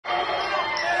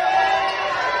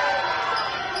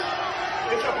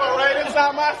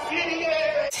out my city.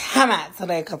 Come out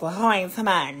today, cause the hoe ain't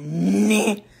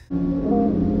tonight.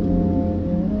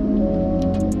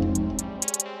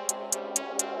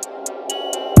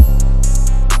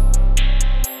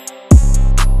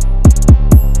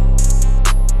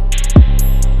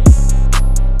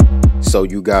 So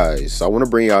you guys, I want to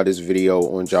bring y'all this video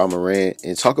on Morant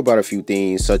and talk about a few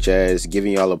things, such as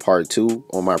giving y'all a part 2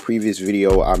 on my previous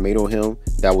video I made on him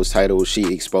that was titled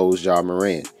She Exposed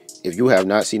Morant. If you have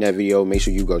not seen that video, make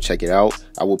sure you go check it out.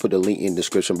 I will put the link in the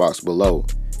description box below.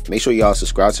 Make sure y'all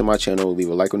subscribe to my channel, leave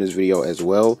a like on this video as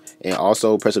well, and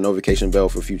also press the notification bell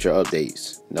for future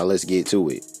updates. Now let's get to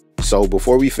it. So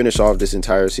before we finish off this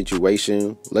entire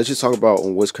situation, let's just talk about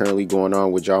what's currently going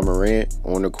on with Morant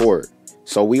on the court.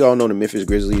 So we all know the Memphis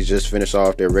Grizzlies just finished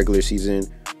off their regular season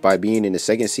by being in the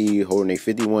 2nd seed, holding a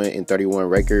 51-31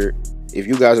 record. If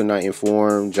you guys are not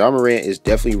informed, Morant is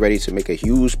definitely ready to make a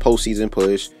huge postseason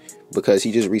push because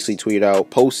he just recently tweeted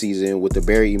out postseason with the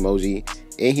bear emoji,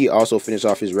 and he also finished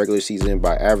off his regular season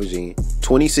by averaging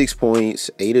 26 points,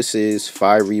 8 assists,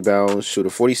 5 rebounds, shoot a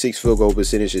 46 field goal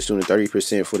percentage, and shooting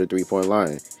 30% for the 3-point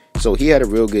line. So he had a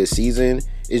real good season.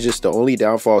 It's just the only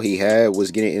downfall he had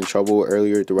was getting in trouble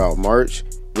earlier throughout March,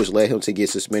 which led him to get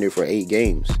suspended for 8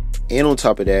 games. And on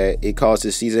top of that, it caused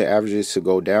his season averages to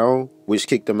go down, which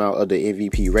kicked him out of the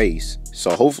MVP race.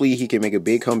 So hopefully he can make a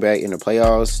big comeback in the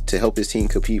playoffs to help his team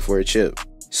compete for a chip.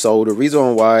 So the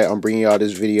reason why I'm bringing y'all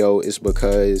this video is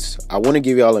because I want to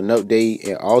give y'all an update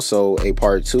and also a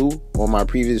part 2 on my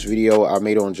previous video I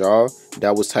made on Ja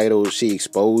that was titled She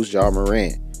Exposed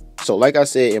Morant. So like I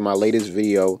said in my latest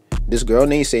video, this girl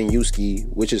named Sanyuski,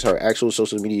 which is her actual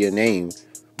social media name,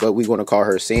 but we're going to call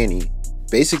her Sany.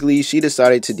 Basically, she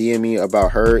decided to DM me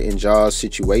about her and Ja's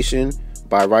situation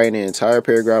by writing an entire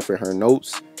paragraph in her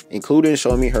notes, including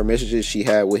showing me her messages she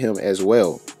had with him as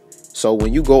well. So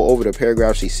when you go over the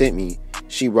paragraph she sent me,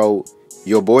 she wrote,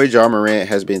 "Your boy Morant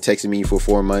has been texting me for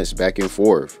 4 months back and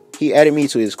forth. He added me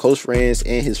to his close friends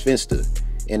and his Finsta,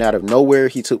 and out of nowhere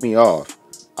he took me off.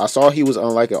 I saw he was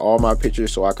unliking all my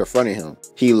pictures, so I confronted him.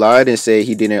 He lied and said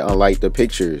he didn't unlike the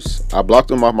pictures. I blocked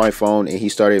him off my phone and he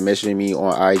started messaging me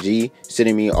on IG,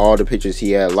 sending me all the pictures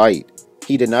he had liked.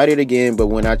 He denied it again, but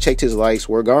when I checked, his likes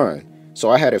were gone. So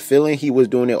I had a feeling he was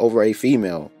doing it over a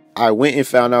female. I went and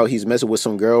found out he's messing with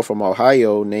some girl from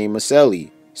Ohio named Miceli.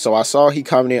 So I saw he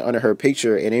commented under her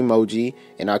picture an emoji,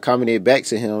 and I commented back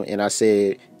to him and I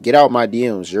said, 'Get out my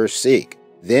DMs, you're sick.'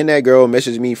 Then that girl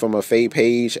messaged me from a fake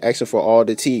page asking for all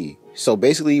the tea." So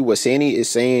basically what Sany is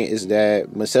saying is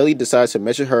that Miceli decided to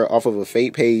message her off of a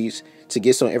fake page to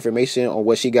get some information on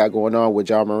what she got going on with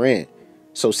Morant.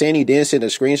 So Sany then sent a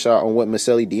screenshot on what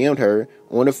Miceli DM'd her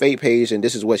on the fake page, and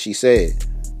this is what she said.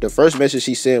 The first message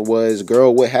she sent was,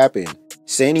 "Girl, what happened?"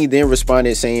 Sany then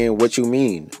responded saying, "What you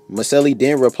mean?" Miceli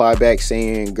then replied back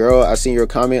saying, "Girl, I seen your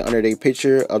comment under the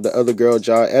picture of the other girl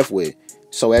Ja F with."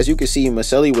 So as you can see,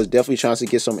 Miceli was definitely trying to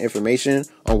get some information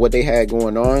on what they had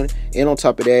going on. And on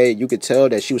top of that, you could tell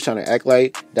that she was trying to act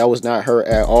like that was not her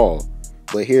at all.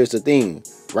 But here's the thing.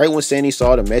 Right when Sany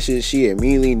saw the message, she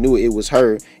immediately knew it was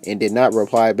her and did not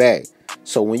reply back.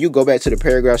 So when you go back to the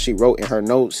paragraph she wrote in her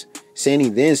notes,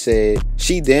 Sany then said,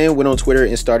 she then went on Twitter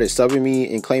and started subbing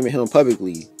me and claiming him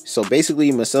publicly. So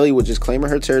basically, Miceli was just claiming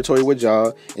her territory with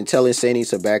Ja and telling Sany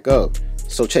to back up.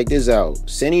 So check this out.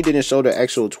 Sany didn't show the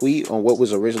actual tweet on what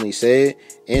was originally said,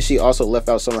 and she also left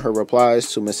out some of her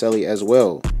replies to Miceli as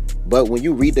well. But when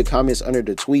you read the comments under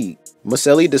the tweet,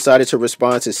 Miceli decided to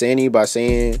respond to Sany by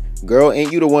saying, "Girl,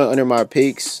 ain't you the one under my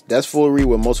pics? That's foolery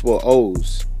with multiple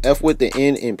O's. F with the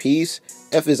N in peace.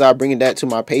 F is I bringing that to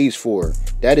my page for.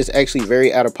 That is actually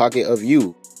very out of pocket of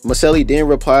you." Miceli then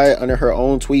replied under her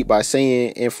own tweet by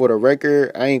saying, "And for the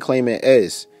record, I ain't claiming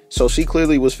S." So she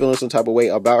clearly was feeling some type of way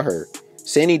about her.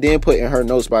 Sany then put in her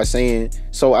notes by saying,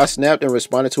 "So I snapped and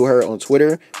responded to her on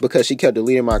Twitter because she kept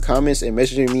deleting my comments and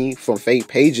messaging me from fake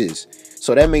pages."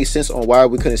 So that makes sense on why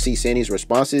we couldn't see Sany's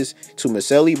responses to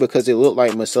Miceli, because it looked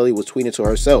like Miceli was tweeting to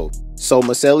herself. So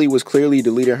Miceli was clearly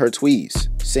deleting her tweets.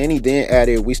 Sany then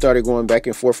added, "We started going back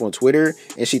and forth on Twitter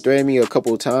and she threatened me a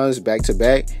couple of times back to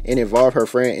back and involved her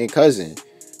friend and cousin."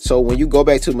 So when you go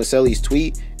back to Miceli's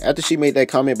tweet, after she made that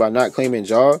comment by not claiming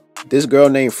Ja, this girl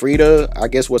named Frida, I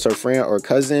guess was her friend or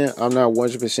cousin, I'm not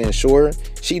 100% sure,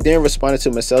 she then responded to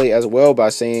Miceli as well by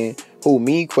saying, "Who,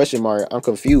 me? Question mark, I'm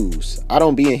confused. I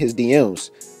don't be in his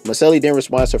DMs." Miceli then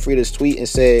responds to Frida's tweet and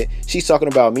said, "She's talking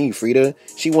about me, Frida.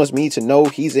 She wants me to know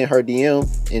he's in her DM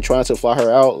and trying to fly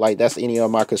her out like that's any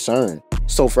of my concern."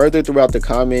 So further throughout the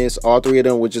comments, all three of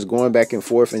them were just going back and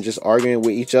forth and just arguing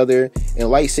with each other. And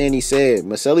like Sany said,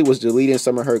 Miceli was deleting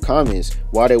some of her comments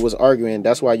while they was arguing.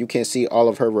 That's why you can't see all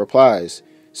of her replies.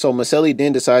 So Miceli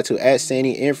then decided to add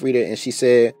Sany and Frida, and she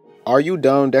said, "Are you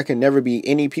dumb? There can never be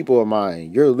any people of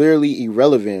mine. You're literally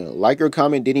irrelevant. Like your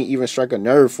comment didn't even strike a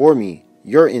nerve for me.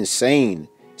 You're insane."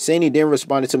 Sany then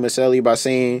responded to Miceli by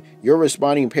saying, "You're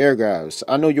responding paragraphs.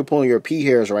 I know you're pulling your pee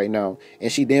hairs right now."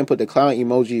 And she then put the clown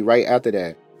emoji right after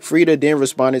that. Frida then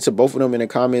responded to both of them in the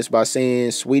comments by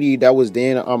saying, "Sweetie, that was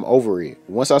then, I'm over it.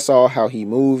 Once I saw how he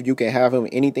moved, you can have him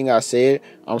anything I said.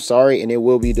 I'm sorry and it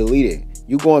will be deleted.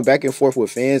 You going back and forth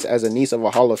with fans as a niece of a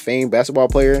Hall of Fame basketball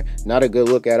player, not a good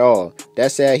look at all.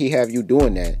 That's sad he have you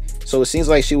doing that." So it seems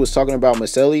like she was talking about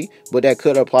Miceli, but that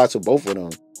could apply to both of them.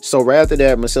 So right after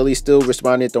that, Miceli still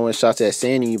responded throwing shots at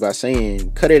Sany by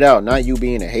saying, "Cut it out, not you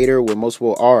being a hater with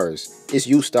multiple R's. It's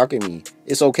you stalking me.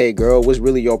 It's okay, girl. What's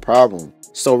really your problem?"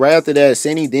 So right after that,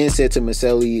 Sany then said to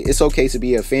Miceli, "It's okay to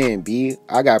be a fan, B.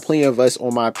 I got plenty of us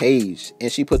on my page."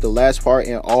 And she put the last part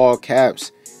in all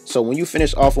caps. So when you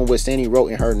finish off on what Sany wrote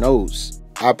in her notes,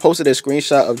 I posted a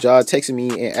screenshot of Ja texting me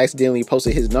and accidentally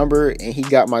posted his number, and he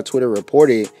got my Twitter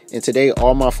reported, and today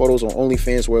all my photos on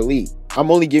OnlyFans were leaked.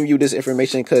 I'm only giving you this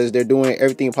information because they're doing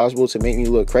everything possible to make me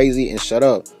look crazy, and shut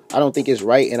up. I don't think it's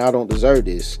right and I don't deserve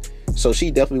this. So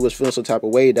she definitely was feeling some type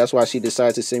of way. That's why she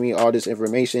decided to send me all this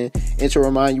information. And to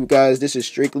remind you guys, this is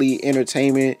strictly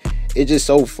entertainment. It's just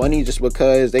so funny just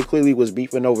because they clearly was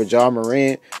beefing over Ja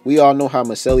Morant. We all know how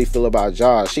Miceli feel about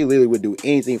Ja. She literally would do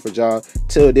anything for Ja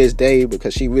till this day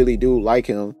because she really do like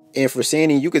him. And for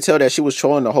Sany, you could tell that she was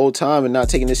trolling the whole time and not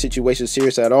taking this situation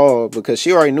serious at all because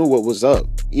she already knew what was up.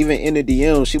 Even in the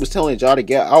DMs, she was telling Ja to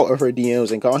get out of her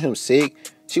DMs and call him sick.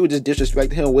 She would just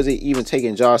disrespect him, wasn't even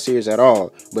taking Ja serious at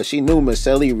all. But she knew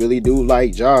Miceli really do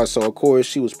like Ja, so of course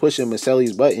she was pushing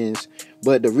Miceli's buttons.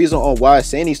 But the reason on why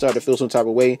Sany started to feel some type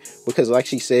of way, because like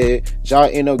she said, Ja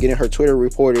ended up getting her Twitter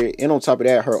reported, and on top of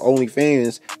that, her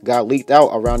OnlyFans got leaked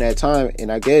out around that time,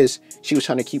 and I guess she was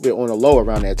trying to keep it on the low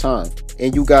around that time.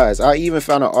 And you guys, I even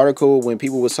found an article when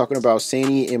people was talking about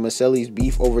Sany and Miceli's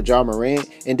beef over Ja Morant,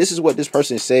 and this is what this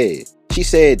person said. She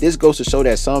said, "This goes to show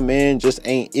that some men just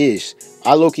ain't ish.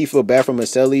 I low-key feel bad for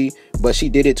Miceli, but she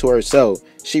did it to herself.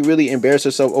 She really embarrassed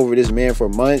herself over this man for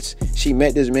months. She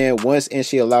met this man once and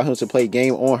she allowed him to play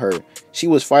game on her. She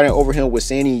was fighting over him with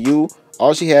Sany U.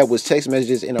 All she had was text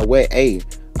messages and a wet A.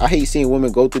 I hate seeing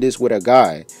women go through this with a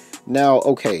guy." Now,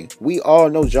 okay, we all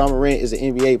know Ja Morant is an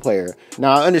NBA player.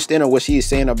 Now, I understand what she is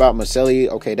saying about Miceli.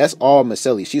 Okay, that's all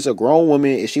Miceli. She's a grown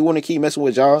woman. If she want to keep messing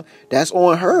with Ja, that's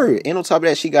on her. And on top of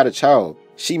that, she got a child.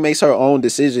 She makes her own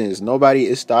decisions. Nobody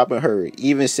is stopping her.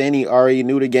 Even Sany already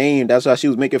knew the game. That's why she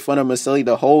was making fun of Miceli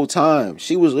the whole time.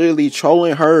 She was literally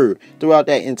trolling her throughout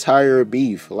that entire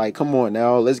beef. Like, come on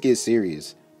now, let's get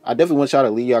serious. I definitely want y'all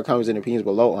to leave y'all comments and opinions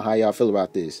below on how y'all feel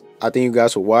about this. I thank you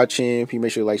guys for watching. Please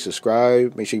make sure you like,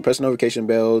 subscribe. Make sure you press the notification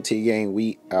bell. T-Gang,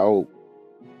 we out.